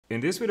In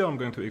this video, I'm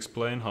going to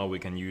explain how we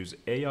can use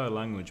AI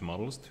language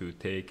models to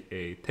take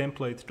a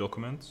template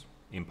document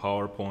in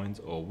PowerPoint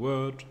or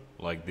Word,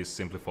 like this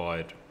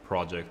simplified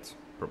project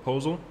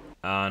proposal,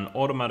 and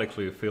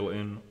automatically fill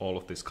in all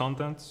of this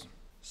content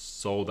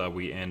so that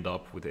we end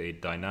up with a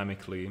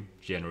dynamically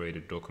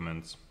generated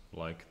document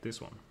like this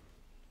one.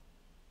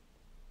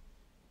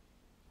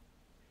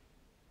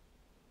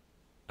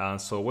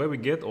 And so where we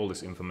get all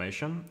this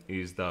information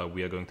is that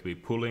we are going to be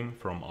pulling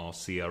from our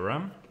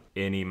CRM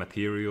any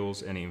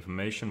materials, any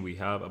information we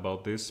have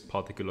about this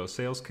particular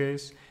sales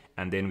case,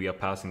 and then we are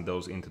passing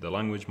those into the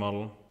language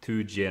model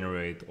to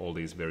generate all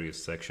these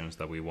various sections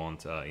that we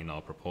want in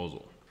our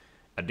proposal.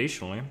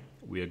 Additionally,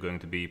 we are going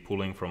to be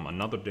pulling from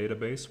another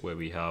database where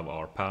we have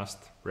our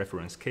past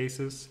reference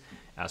cases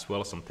as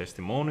well as some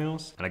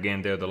testimonials. And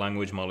again, there the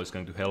language model is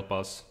going to help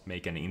us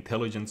make an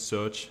intelligent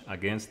search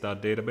against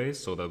that database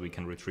so that we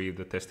can retrieve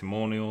the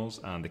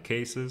testimonials and the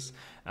cases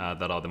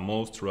that are the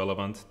most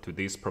relevant to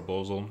this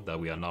proposal that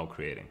we are now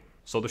creating.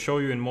 So to show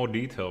you in more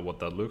detail what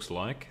that looks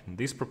like,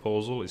 this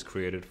proposal is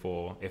created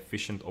for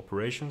Efficient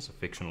Operations, a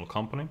fictional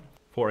company,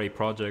 for a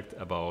project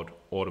about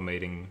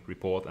automating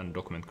report and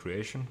document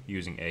creation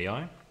using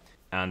AI.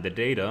 And the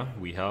data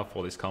we have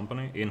for this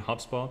company in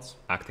Hubspot,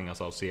 acting as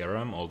our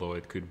CRM, although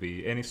it could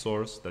be any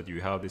source that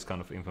you have this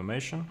kind of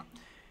information.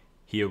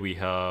 Here we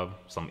have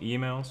some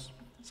emails,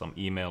 some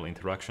email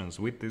interactions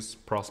with this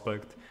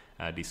prospect,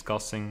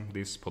 discussing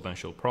this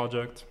potential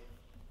project,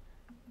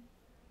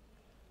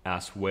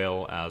 as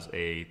well as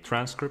a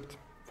transcript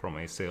from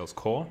a sales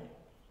call,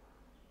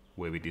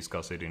 where we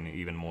discuss it in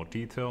even more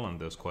detail, and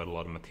there's quite a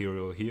lot of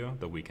material here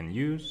that we can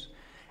use.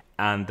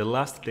 And the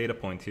last data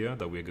point here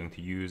that we're going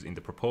to use in the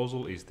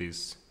proposal is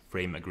this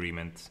frame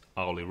agreement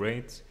hourly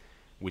rate,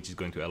 which is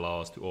going to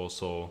allow us to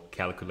also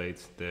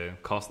calculate the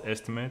cost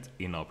estimate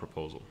in our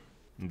proposal.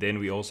 And then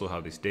we also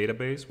have this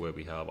database where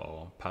we have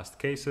our past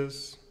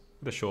cases,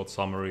 the short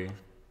summary,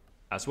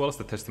 as well as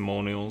the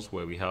testimonials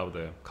where we have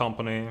the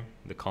company,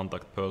 the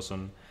contact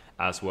person,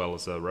 as well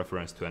as a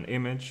reference to an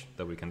image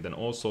that we can then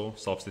also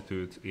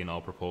substitute in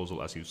our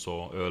proposal as you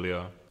saw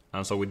earlier.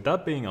 And so with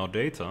that being our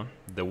data,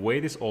 the way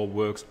this all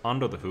works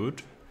under the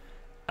hood,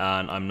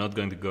 and I'm not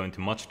going to go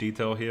into much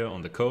detail here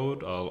on the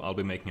code, I'll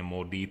be making a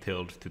more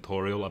detailed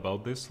tutorial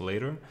about this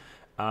later.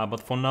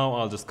 But for now,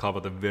 I'll just cover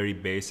the very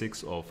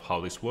basics of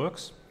how this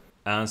works.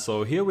 And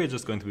so here we're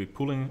just going to be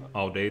pulling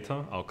our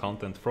data, our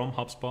content from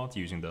HubSpot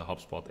using the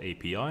HubSpot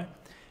API.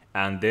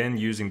 And then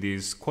using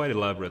these quite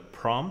elaborate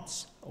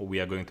prompts, we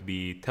are going to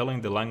be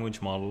telling the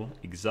language model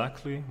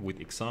exactly with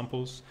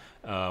examples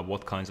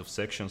what kinds of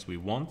sections we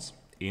want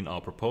in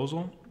our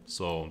proposal.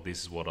 So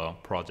this is what a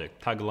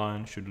project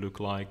tagline should look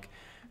like.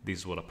 This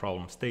is what a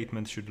problem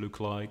statement should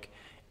look like.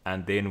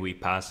 And then we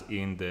pass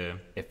in the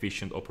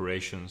efficient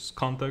operations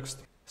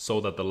context so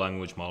that the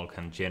language model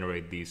can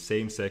generate these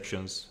same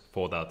sections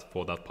for that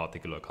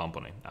particular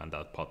company and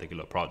that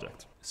particular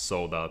project,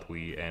 so that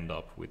we end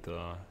up with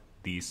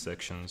these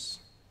sections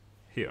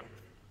here.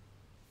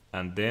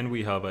 And then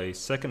we have a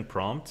second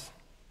prompt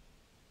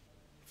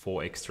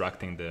for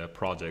extracting the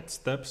project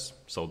steps.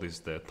 So this is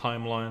the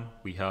timeline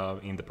we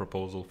have in the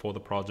proposal for the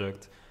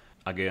project.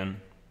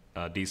 Again,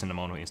 a decent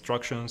amount of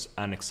instructions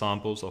and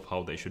examples of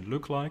how they should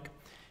look like.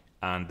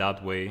 And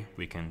that way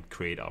we can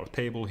create our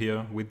table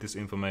here with this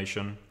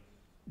information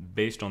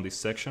based on this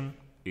section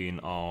in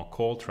our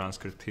call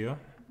transcript here,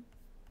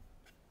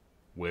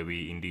 where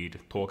we indeed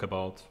talk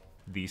about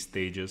these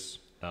stages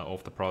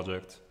of the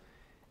project.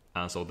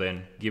 And so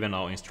then, given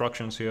our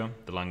instructions here,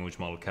 the language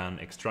model can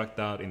extract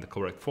that in the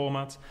correct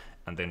format,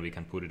 and then we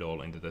can put it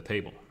all into the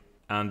table.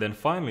 And then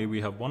finally, we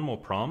have one more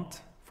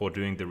prompt for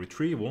doing the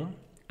retrieval.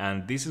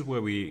 And this is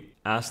where we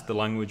ask the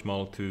language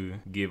model to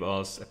give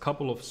us a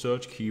couple of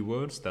search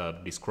keywords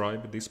that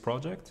describe this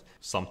project,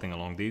 something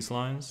along these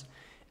lines.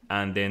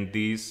 And then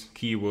these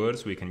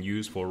keywords we can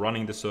use for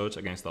running the search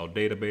against our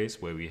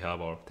database where we have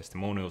our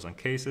testimonials and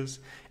cases.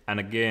 And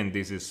again,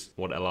 this is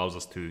what allows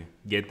us to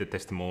get the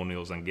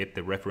testimonials and get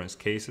the reference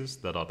cases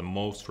that are the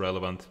most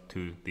relevant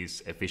to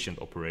this efficient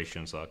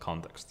operations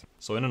context.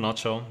 So in a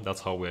nutshell,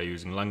 that's how we are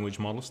using language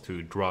models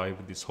to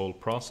drive this whole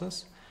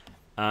process.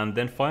 And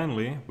then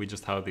finally, we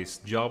just have this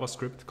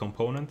JavaScript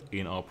component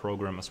in our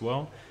program as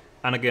well.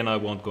 And again, I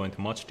won't go into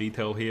much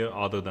detail here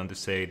other than to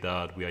say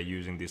that we are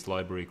using this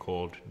library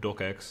called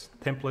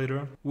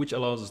Docxtemplater, which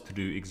allows us to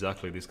do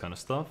exactly this kind of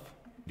stuff,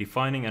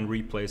 defining and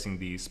replacing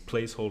these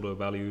placeholder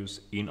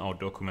values in our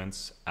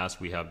documents as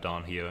we have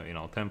done here in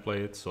our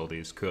template. So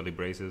these curly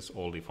braces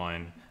all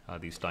define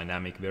these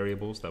dynamic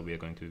variables that we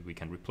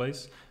can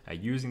replace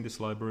using this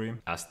library.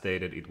 As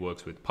stated, it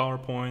works with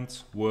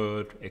PowerPoint,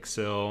 Word,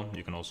 Excel.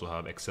 You can also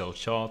have Excel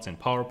charts in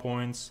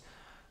PowerPoints.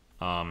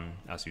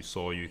 As you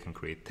saw, you can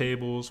create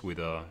tables with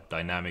a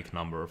dynamic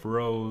number of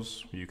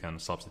rows. You can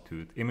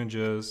substitute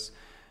images,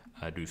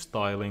 do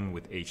styling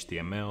with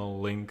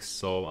HTML links.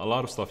 So a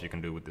lot of stuff you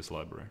can do with this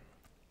library.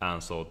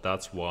 And so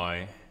that's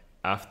why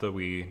after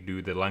we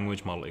do the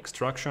language model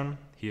extraction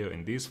here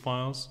in these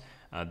files,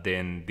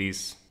 then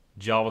this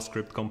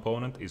JavaScript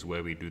component is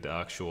where we do the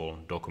actual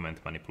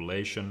document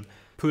manipulation,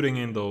 putting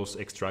in those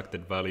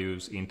extracted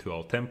values into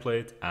our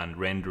template and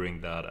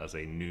rendering that as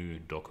a new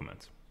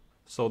document.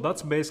 So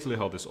that's basically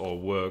how this all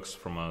works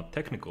from a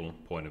technical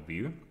point of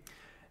view.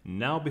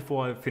 Now,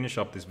 before I finish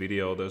up this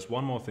video, there's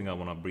one more thing I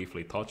want to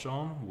briefly touch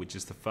on, which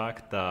is the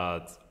fact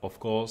that, of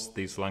course,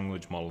 these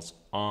language models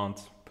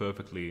aren't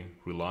perfectly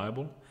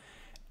reliable.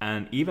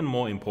 And even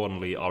more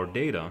importantly, our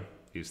data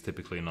is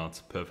typically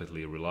not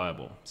perfectly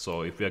reliable.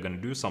 So if we are going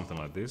to do something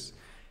like this,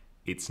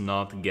 it's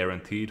not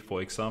guaranteed,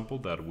 for example,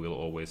 that we'll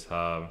always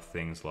have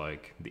things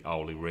like the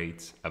hourly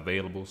rates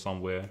available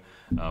somewhere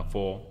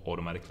for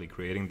automatically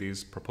creating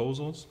these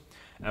proposals.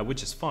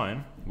 Which is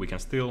fine. We can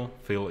still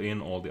fill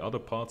in all the other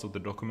parts of the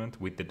document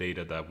with the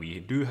data that we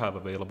do have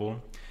available.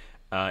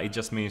 It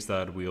just means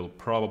that we'll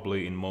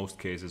probably in most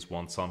cases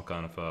want some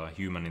kind of a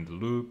human in the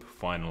loop,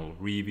 final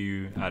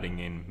review, adding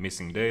in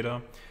missing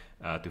data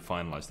to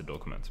finalize the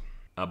document.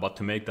 But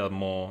to make that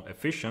more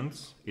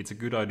efficient, it's a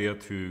good idea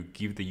to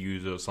give the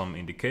user some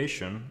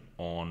indication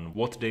on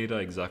what data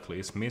exactly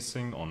is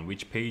missing, on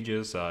which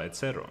pages,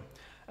 etc.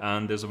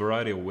 And there's a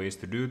variety of ways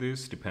to do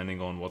this,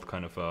 depending on what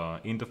kind of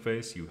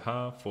interface you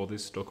have for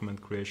this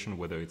document creation,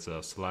 whether it's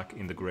a Slack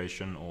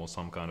integration or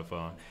some kind of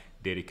a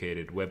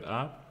dedicated web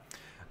app.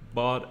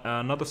 But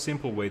another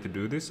simple way to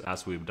do this,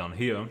 as we've done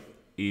here,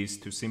 is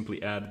to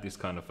simply add this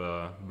kind of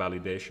a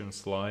validation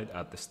slide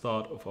at the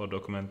start of our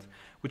document,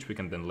 which we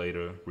can then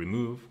later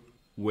remove,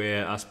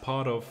 where as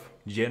part of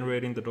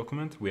generating the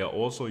document, we are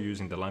also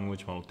using the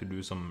language model to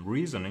do some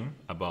reasoning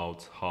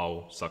about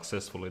how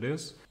successful it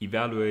is,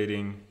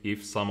 evaluating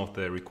if some of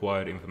the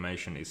required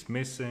information is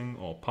missing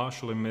or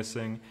partially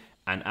missing,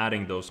 and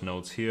adding those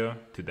notes here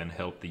to then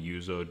help the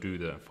user do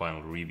the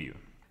final review.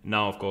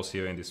 Now, of course,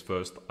 here in this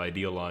first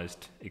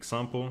idealized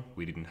example,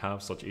 we didn't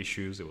have such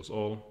issues. It was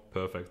all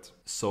perfect.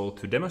 So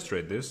to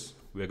demonstrate this,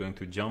 we are going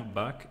to jump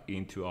back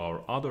into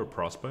our other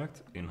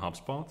prospect in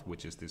Hubspot,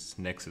 which is this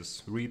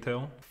Nexus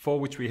Retail, for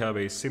which we have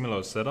a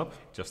similar setup,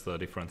 just a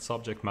different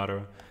subject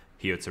matter.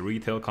 Here it's a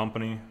retail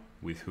company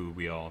with who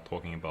we are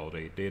talking about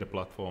a data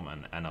platform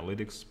and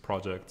analytics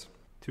project,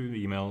 2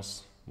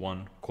 emails,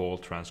 1 call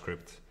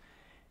transcript.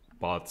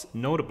 But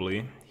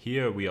notably,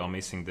 here we are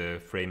missing the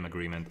frame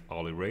agreement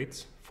hourly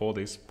rates for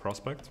this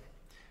prospect.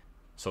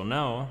 So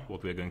now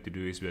what we are going to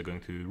do is we are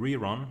going to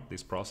rerun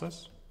this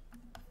process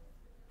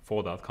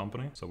for that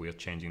company. So we are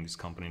changing this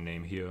company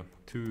name here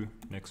to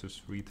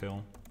Nexus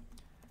Retail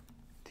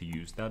to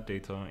use that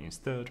data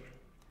instead.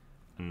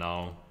 And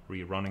now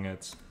rerunning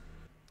it.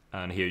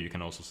 And here you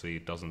can also see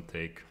it doesn't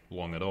take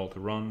long at all to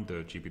run.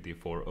 The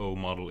GPT-4o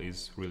model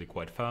is really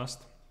quite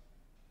fast.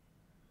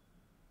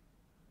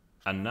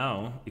 And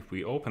now, if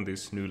we open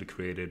this newly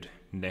created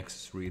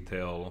Nexus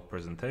Retail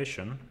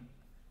presentation,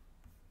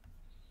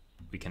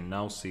 we can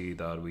now see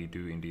that we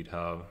do indeed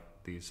have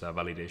these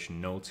validation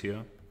notes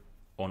here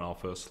on our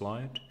first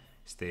slide,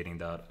 stating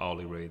that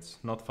hourly rates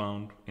not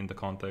found in the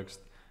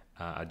context,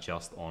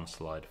 adjust on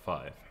slide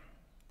 5.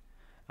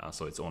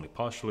 So it's only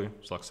partially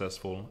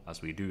successful,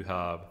 as we do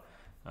have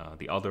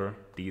the other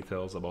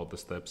details about the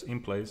steps in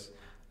place,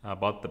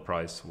 but the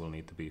price will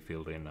need to be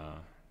filled in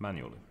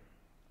manually.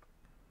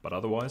 But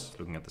otherwise,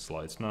 looking at the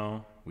slides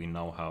now, we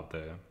now have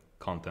the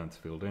content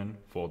filled in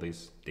for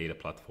this data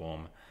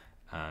platform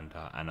and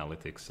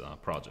analytics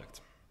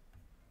project.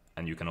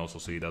 And you can also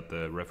see that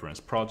the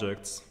reference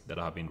projects that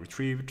have been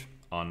retrieved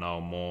are now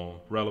more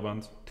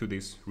relevant to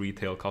this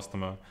retail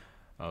customer.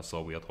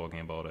 So we are talking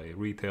about a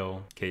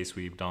retail case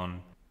we've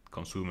done,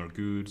 consumer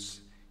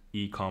goods,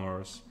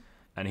 e-commerce.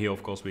 And here,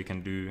 of course, we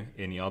can do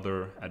any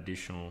other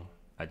additional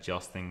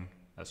adjusting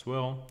as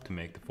well to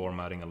make the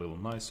formatting a little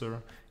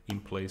nicer in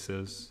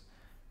places.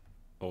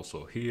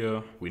 Also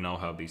here, we now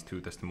have these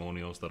 2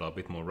 testimonials that are a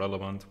bit more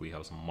relevant. We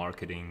have some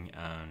marketing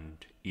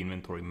and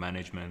inventory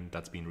management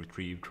that's been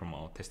retrieved from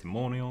our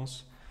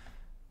testimonials.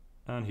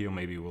 And here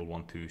maybe we'll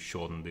want to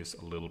shorten this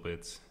a little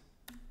bit,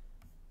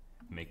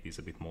 make this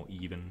a bit more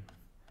even.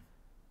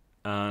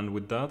 And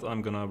with that,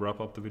 I'm gonna wrap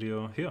up the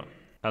video here.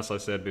 As I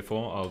said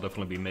before, I'll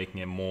definitely be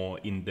making a more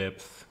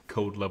in-depth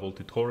code level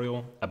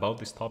tutorial about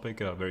this topic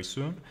very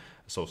soon,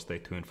 so stay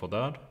tuned for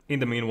that. In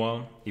the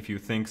meanwhile, if you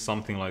think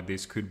something like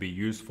this could be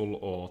useful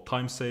or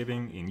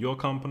time-saving in your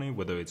company,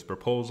 whether it's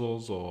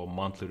proposals or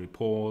monthly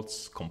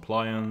reports,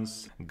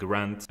 compliance,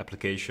 grant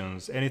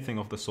applications, anything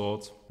of the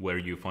sort, where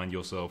you find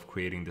yourself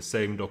creating the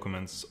same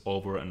documents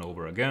over and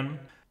over again,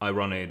 I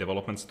run a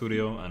development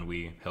studio and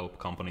we help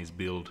companies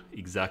build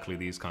exactly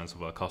these kinds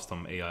of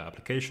custom AI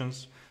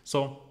applications.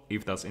 So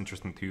if that's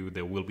interesting to you,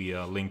 there will be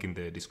a link in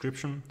the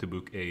description to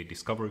book a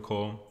discovery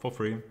call for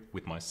free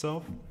with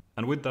myself.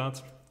 And with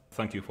that,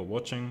 thank you for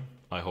watching.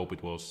 I hope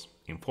it was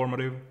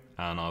informative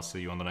and I'll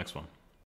see you on the next one.